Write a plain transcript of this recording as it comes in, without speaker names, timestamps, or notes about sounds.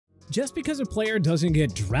Just because a player doesn't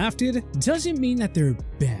get drafted doesn't mean that they're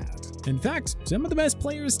bad. In fact, some of the best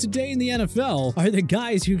players today in the NFL are the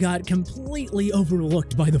guys who got completely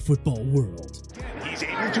overlooked by the football world. He's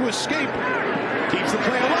able to escape, keeps the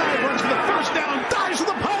play alive, runs for the first down, dives for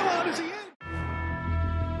the pylon as he ends.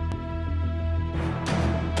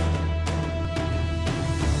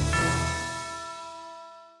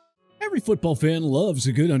 Every football fan loves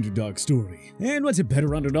a good underdog story. And what's a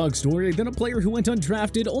better underdog story than a player who went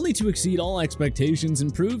undrafted only to exceed all expectations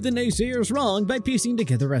and prove the naysayers wrong by piecing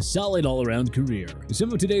together a solid all-around career?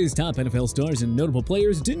 Some of today's top NFL stars and notable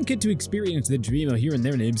players didn't get to experience the dream of hearing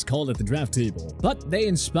their names called at the draft table, but they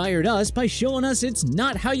inspired us by showing us it's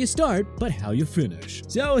not how you start, but how you finish.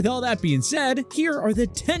 So with all that being said, here are the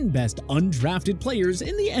 10 best undrafted players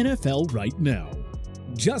in the NFL right now.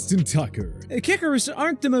 Justin Tucker. Kickers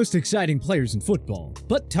aren't the most exciting players in football,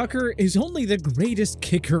 but Tucker is only the greatest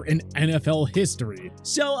kicker in NFL history,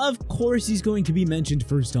 so of course he's going to be mentioned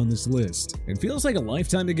first on this list. It feels like a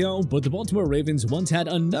lifetime ago, but the Baltimore Ravens once had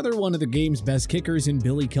another one of the game's best kickers in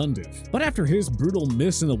Billy Cundiff. But after his brutal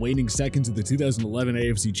miss in the waning seconds of the 2011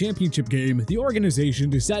 AFC Championship game, the organization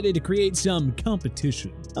decided to create some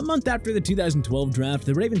competition. A month after the 2012 draft,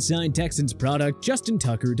 the Ravens signed Texans product Justin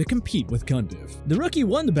Tucker to compete with Cundiff. The rookie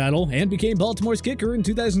won the battle and became Baltimore's kicker in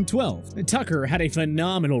 2012. Tucker had a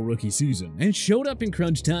phenomenal rookie season and showed up in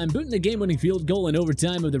crunch time, booting the game-winning field goal in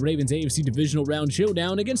overtime of the Ravens' AFC Divisional Round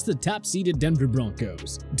showdown against the top-seeded Denver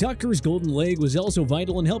Broncos. Tucker's golden leg was also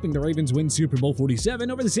vital in helping the Ravens win Super Bowl 47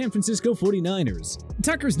 over the San Francisco 49ers.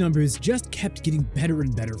 Tucker's numbers just kept getting better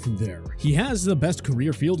and better from there. He has the best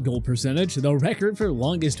career field goal percentage, the record for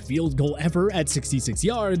longest field goal ever at 66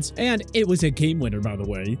 yards, and it was a game winner, by the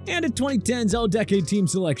way, and a 2010's All-Decade Team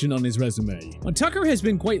selection on his resume. Tucker has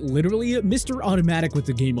been quite literally Mr. Automatic with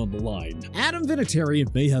the game on the line. Adam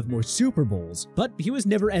Vinatieri may have more Super Bowls, but he was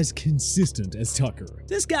never as consistent as Tucker.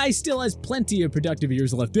 This guy still has plenty of productive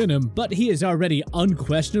years left in him, but he is already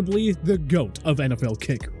unquestionably the GOAT of NFL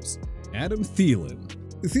kickers. Adam Thielen.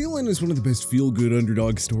 Thielen is one of the best feel-good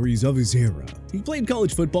underdog stories of his era. He played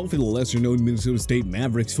college football for the lesser-known Minnesota State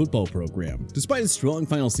Mavericks football program. Despite a strong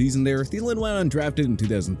final season there, Thielen went undrafted in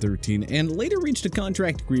 2013 and later reached a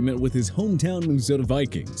contract agreement with his hometown Minnesota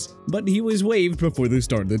Vikings. But he was waived before the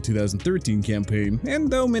start of the 2013 campaign, and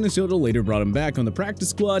though Minnesota later brought him back on the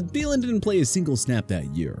practice squad, Thielen didn't play a single snap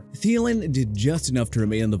that year. Thielen did just enough to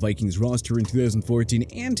remain on the Vikings roster in 2014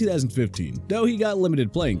 and 2015, though he got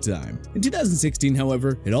limited playing time. In 2016,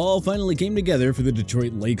 however, it all finally came together for the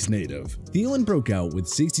Detroit Lakes native. Thielen broke out with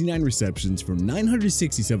 69 receptions for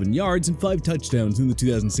 967 yards and 5 touchdowns in the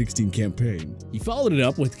 2016 campaign. He followed it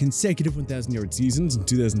up with consecutive 1,000-yard seasons in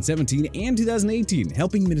 2017 and 2018,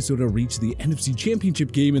 helping Minnesota reach the NFC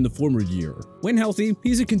Championship game in the former year. When healthy,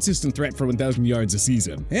 he's a consistent threat for 1,000 yards a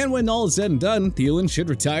season. And when all is said and done, Thielen should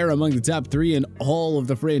retire among the top 3 in all of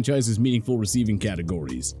the franchise's meaningful receiving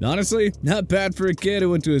categories. Honestly, not bad for a kid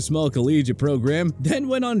who went to a small collegiate program, then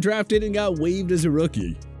went undrafted and got waived as a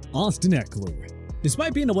rookie. Austin Ekeler.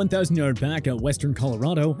 Despite being a 1,000-yard back at Western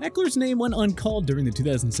Colorado, Eckler's name went uncalled during the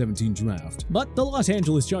 2017 draft. But the Los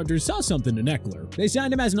Angeles Chargers saw something in Ekeler. They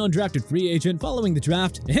signed him as an undrafted free agent following the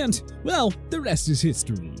draft, and, well, the rest is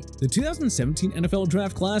history. The 2017 NFL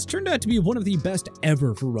draft class turned out to be one of the best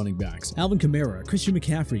ever for running backs. Alvin Kamara, Christian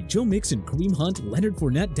McCaffrey, Joe Mixon, Kareem Hunt, Leonard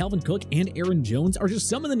Fournette, Dalvin Cook, and Aaron Jones are just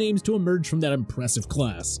some of the names to emerge from that impressive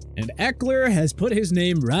class. And Ekeler has put his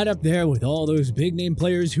name right up there with all those big-name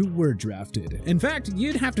players who were drafted. In fact,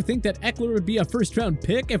 you'd have to think that Ekeler would be a first-round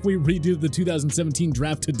pick if we redo the 2017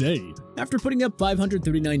 draft today. After putting up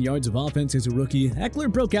 539 yards of offense as a rookie,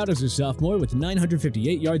 Hoegler broke out as a sophomore with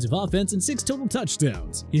 958 yards of offense and 6 total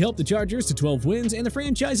touchdowns. He helped the Chargers to 12 wins and the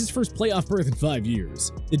franchise's first playoff berth in 5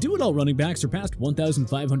 years. The do-it-all running back surpassed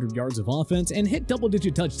 1,500 yards of offense and hit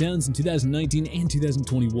double-digit touchdowns in 2019 and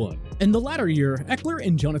 2021. In the latter year, Hoegler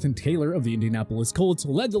and Jonathan Taylor of the Indianapolis Colts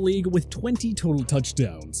led the league with 20 total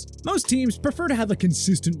touchdowns. Most teams prefer to have a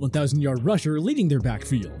consistent 1,000-yard rusher leading their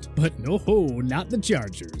backfield, but no, not the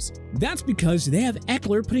Chargers. That's because they have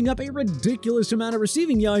Hoegler putting up a ridiculous amount of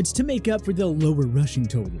receiving yards to make up for the lower rushing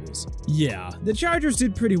totals. Yeah, the Chargers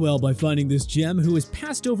did pretty well by finding this gem who was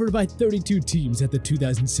passed over by 32 teams at the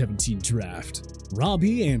 2017 draft.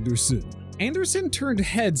 Robbie Anderson. Anderson turned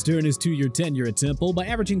heads during his 2-year tenure at Temple by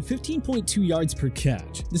averaging 15.2 yards per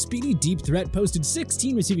catch. The speedy deep threat posted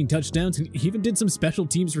 16 receiving touchdowns and even did some special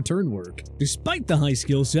teams return work. Despite the high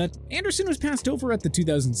skill set, Anderson was passed over at the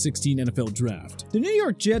 2016 NFL Draft. The New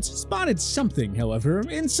York Jets spotted something, however,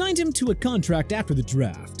 and signed him to a contract after the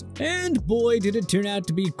draft. And boy, did it turn out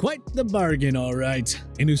to be quite the bargain, alright.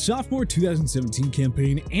 In his sophomore 2017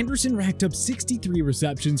 campaign, Anderson racked up 63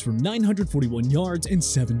 receptions for 941 yards and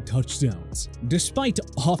 7 touchdowns. Despite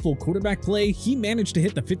awful quarterback play, he managed to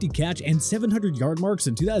hit the 50-catch and 700-yard marks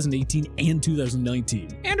in 2018 and 2019.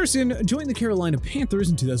 Anderson joined the Carolina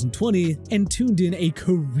Panthers in 2020 and tuned in a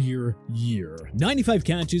career year. 95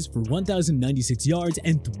 catches for 1,096 yards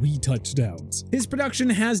and 3 touchdowns. His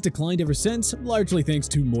production has declined ever since, largely thanks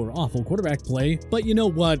to more awful quarterback play, but you know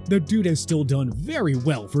what? The dude has still done very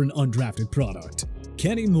well for an undrafted product.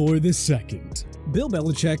 Kenny Moore II. Bill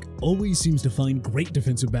Belichick always seems to find great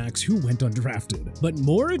defensive backs who went undrafted, but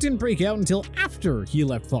Moore didn't break out until after he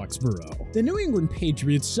left Foxborough. The New England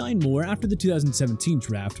Patriots signed Moore after the 2017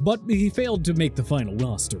 draft, but he failed to make the final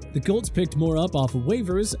roster. The Colts picked Moore up off of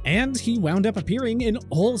waivers, and he wound up appearing in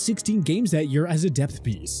all 16 games that year as a depth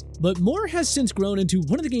piece. But Moore has since grown into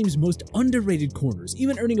one of the game's most underrated corners,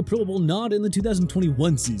 even earning a Pro Bowl nod in the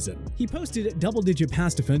 2021 season. He posted double-digit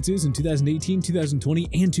pass defenses in 2018, 2020,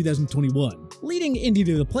 and 2021, leading Indy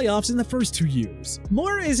to the playoffs in the first 2 years.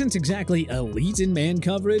 Moore isn't exactly elite in man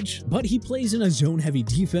coverage, but he plays in a zone-heavy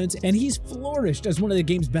defense, and he's flourished as one of the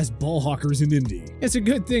game's best ball hawkers in Indy. It's a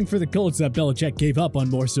good thing for the Colts that Belichick gave up on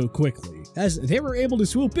Moore so quickly, as they were able to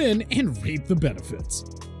swoop in and reap the benefits.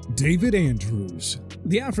 David Andrews.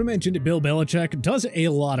 The aforementioned Bill Belichick does a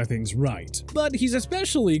lot of things right, but he's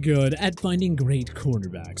especially good at finding great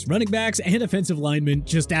cornerbacks, running backs, and offensive linemen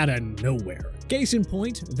just out of nowhere. Case in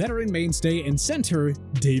point, veteran mainstay and center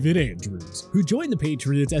David Andrews, who joined the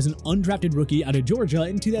Patriots as an undrafted rookie out of Georgia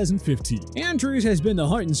in 2015. Andrews has been the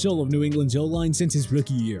heart and soul of New England's O-line since his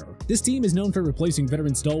rookie year. This team is known for replacing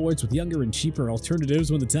veteran stalwarts with younger and cheaper alternatives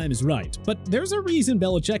when the time is right, but there's a reason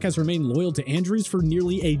Belichick has remained loyal to Andrews for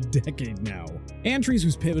nearly a decade now. Andrews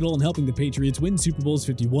was pivotal in helping the Patriots win Super Bowls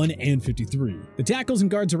 51 and 53. The tackles and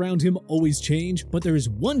guards around him always change, but there is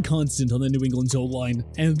one constant on the New England's O-line,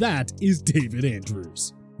 and that is David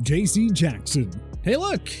Andrews. J.C. Jackson. Hey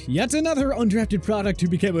look, yet another undrafted product who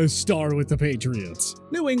became a star with the Patriots.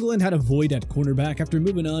 New England had a void at cornerback after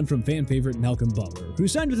moving on from fan favorite Malcolm Butler, who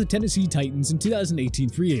signed with the Tennessee Titans in 2018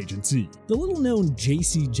 free agency. The little-known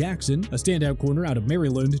J.C. Jackson, a standout corner out of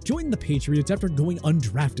Maryland, joined the Patriots after going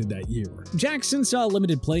undrafted that year. Jackson saw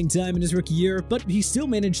limited playing time in his rookie year, but he still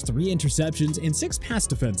managed 3 interceptions and 6 pass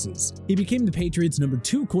defenses. He became the Patriots'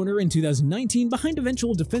 #2 corner in 2019 behind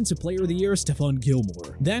eventual Defensive Player of the Year Stephon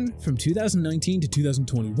Gilmore. Then, from 2019 to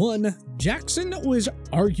 2021, Jackson was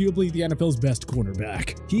arguably the NFL's best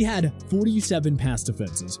cornerback. He had 47 pass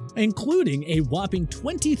defenses, including a whopping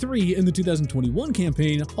 23 in the 2021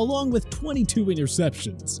 campaign, along with 22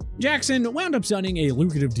 interceptions. Jackson wound up signing a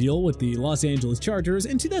lucrative deal with the Los Angeles Chargers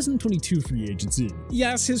in 2022 free agency.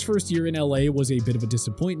 Yes, his first year in LA was a bit of a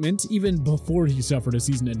disappointment, even before he suffered a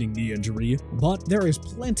season-ending knee injury, but there is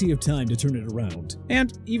plenty of time to turn it around.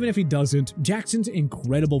 And even if he doesn't, Jackson's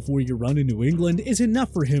incredible 4-year run in New England is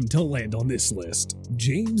enough for him to land on this list.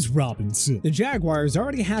 James Robinson. The Jaguars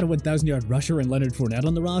already had a 1,000-yard rusher and Leonard Fournette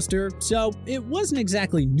on the roster, so it wasn't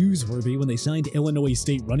exactly newsworthy when they signed Illinois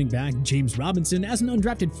State running back James Robinson as an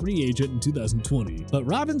undrafted free agent in 2020. But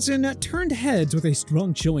Robinson turned heads with a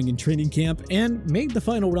strong showing in training camp and made the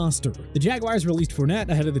final roster. The Jaguars released Fournette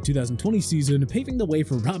ahead of the 2020 season, paving the way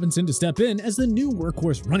for Robinson to step in as the new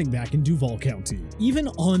workhorse running back in Duval County. Even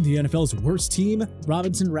on the NFL's worst team,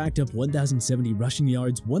 Robinson racked up 1,070 rushing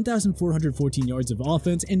yards, 1,414 yards of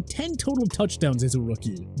offense, and 10 total touchdowns as a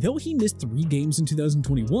rookie. Though he missed 3 games in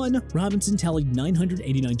 2021, Robinson tallied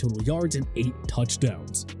 989 total yards and 8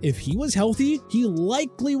 touchdowns. If he was healthy, he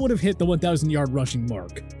likely would have hit the 1,000-yard rushing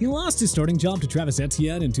mark. He lost his starting job to Travis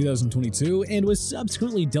Etienne in 2022 and was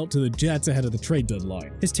subsequently dealt to the Jets ahead of the trade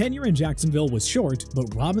deadline. His tenure in Jacksonville was short,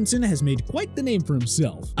 but Robinson has made quite the name for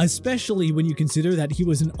himself, especially when you consider that he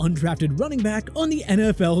was an undrafted running back on the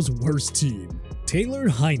NFL's worst team. Taylor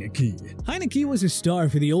Heineke. Heineke was a star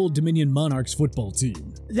for the Old Dominion Monarchs football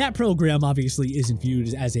team. That program obviously isn't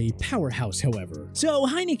viewed as a powerhouse, however, so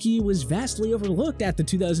Heineke was vastly overlooked at the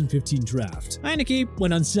 2015 draft. Heineke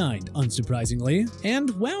went unsigned, unsurprisingly, and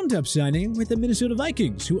wound up signing with the Minnesota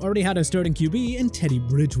Vikings, who already had a starting QB in Teddy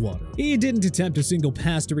Bridgewater. He didn't attempt a single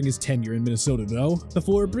pass during his tenure in Minnesota, though,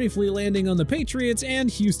 before briefly landing on the Patriots and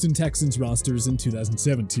Houston Texans rosters in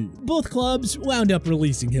 2017. Both clubs wound up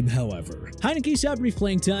releasing him, however. Heineke saw brief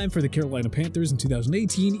playing time for the Carolina Panthers in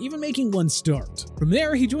 2018, even making 1 start. From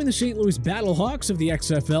there, he joined the St. Louis Battlehawks of the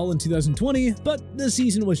XFL in 2020, but the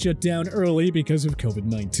season was shut down early because of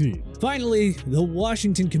COVID-19. Finally, the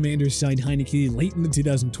Washington Commanders signed Heinicke late in the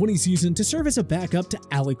 2020 season to serve as a backup to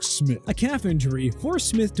Alex Smith. A calf injury forced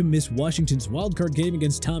Smith to miss Washington's wildcard game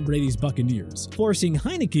against Tom Brady's Buccaneers, forcing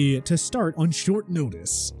Heinicke to start on short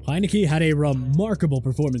notice. Heinicke had a remarkable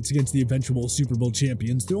performance against the eventual Super Bowl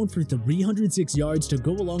champions, throwing for 306 yards to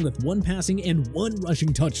go along with 1 passing and 1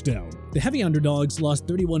 rushing touchdown. The heavy underdogs lost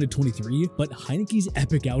 31-23, but Heinicke's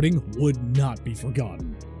epic outing would not be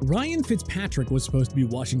forgotten. Ryan Fitzpatrick was supposed to be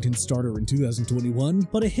Washington's starter in 2021,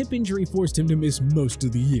 but a hip injury forced him to miss most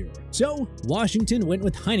of the year. So, Washington went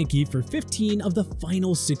with Heinicke for 15 of the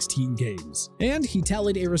final 16 games. And he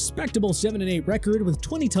tallied a respectable 7-8 record with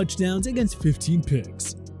 20 touchdowns against 15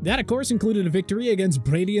 picks. That, of course, included a victory against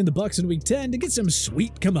Brady and the Bucs in Week 10 to get some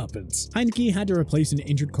sweet comeuppance. Heinicke had to replace an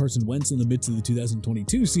injured Carson Wentz in the midst of the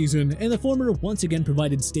 2022 season, and the former once again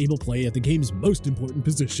provided stable play at the game's most important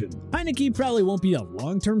position. Heinicke probably won't be a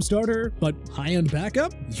long-term starter, but high-end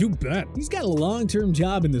backup? You bet. He's got a long-term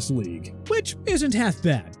job in this league, which isn't half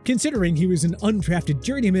bad, considering he was an undrafted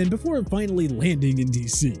journeyman before finally landing in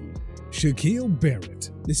DC. Shaquille Barrett.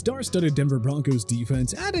 The star-studded Denver Broncos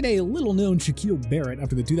defense added a little-known Shaquille Barrett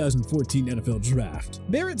after the 2014 NFL Draft.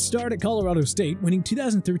 Barrett starred at Colorado State, winning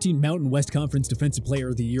 2013 Mountain West Conference Defensive Player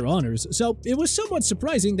of the Year honors, so it was somewhat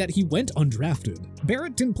surprising that he went undrafted.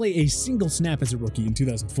 Barrett didn't play a single snap as a rookie in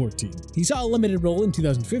 2014. He saw a limited role in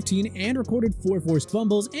 2015 and recorded 4 forced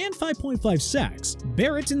fumbles and 5.5 sacks.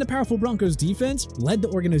 Barrett in the powerful Broncos defense led the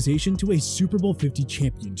organization to a Super Bowl 50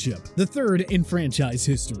 championship, the 3rd in franchise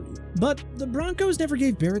history. But the Broncos never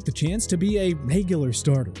gave Barrett the chance to be a regular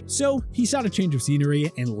starter, so he sought a change of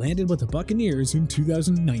scenery and landed with the Buccaneers in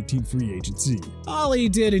 2019 free agency. All he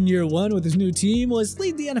did in year 1 with his new team was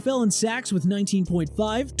lead the NFL in sacks with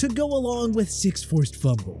 19.5 to go along with 6 forced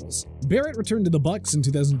fumbles. Barrett returned to the Bucs in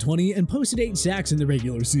 2020 and posted 8 sacks in the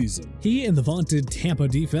regular season. He and the vaunted Tampa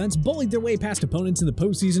defense bullied their way past opponents in the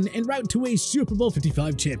postseason en route to a Super Bowl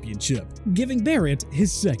 55 championship, giving Barrett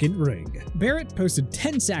his 2nd ring. Barrett posted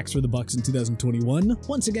 10 sacks for the Bucs in 2021,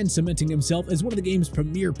 once again cementing himself as one of the game's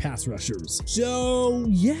premier pass rushers. So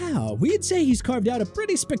yeah, we'd say he's carved out a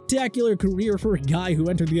pretty spectacular career for a guy who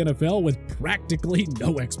entered the NFL with practically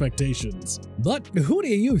no expectations. But who do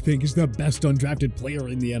you think is the best undrafted player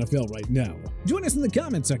in the NFL right now? Join us in the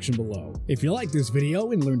comment section below. If you like this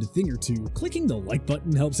video and learned a thing or two, clicking the like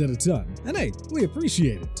button helps out a ton, and hey, we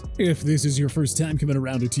appreciate it. If this is your first time coming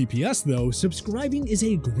around to TPS though, subscribing is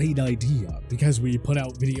a great idea because we put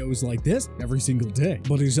out videos like this every single day.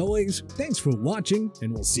 But as always, thanks for watching,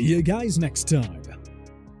 and we'll see you guys next time.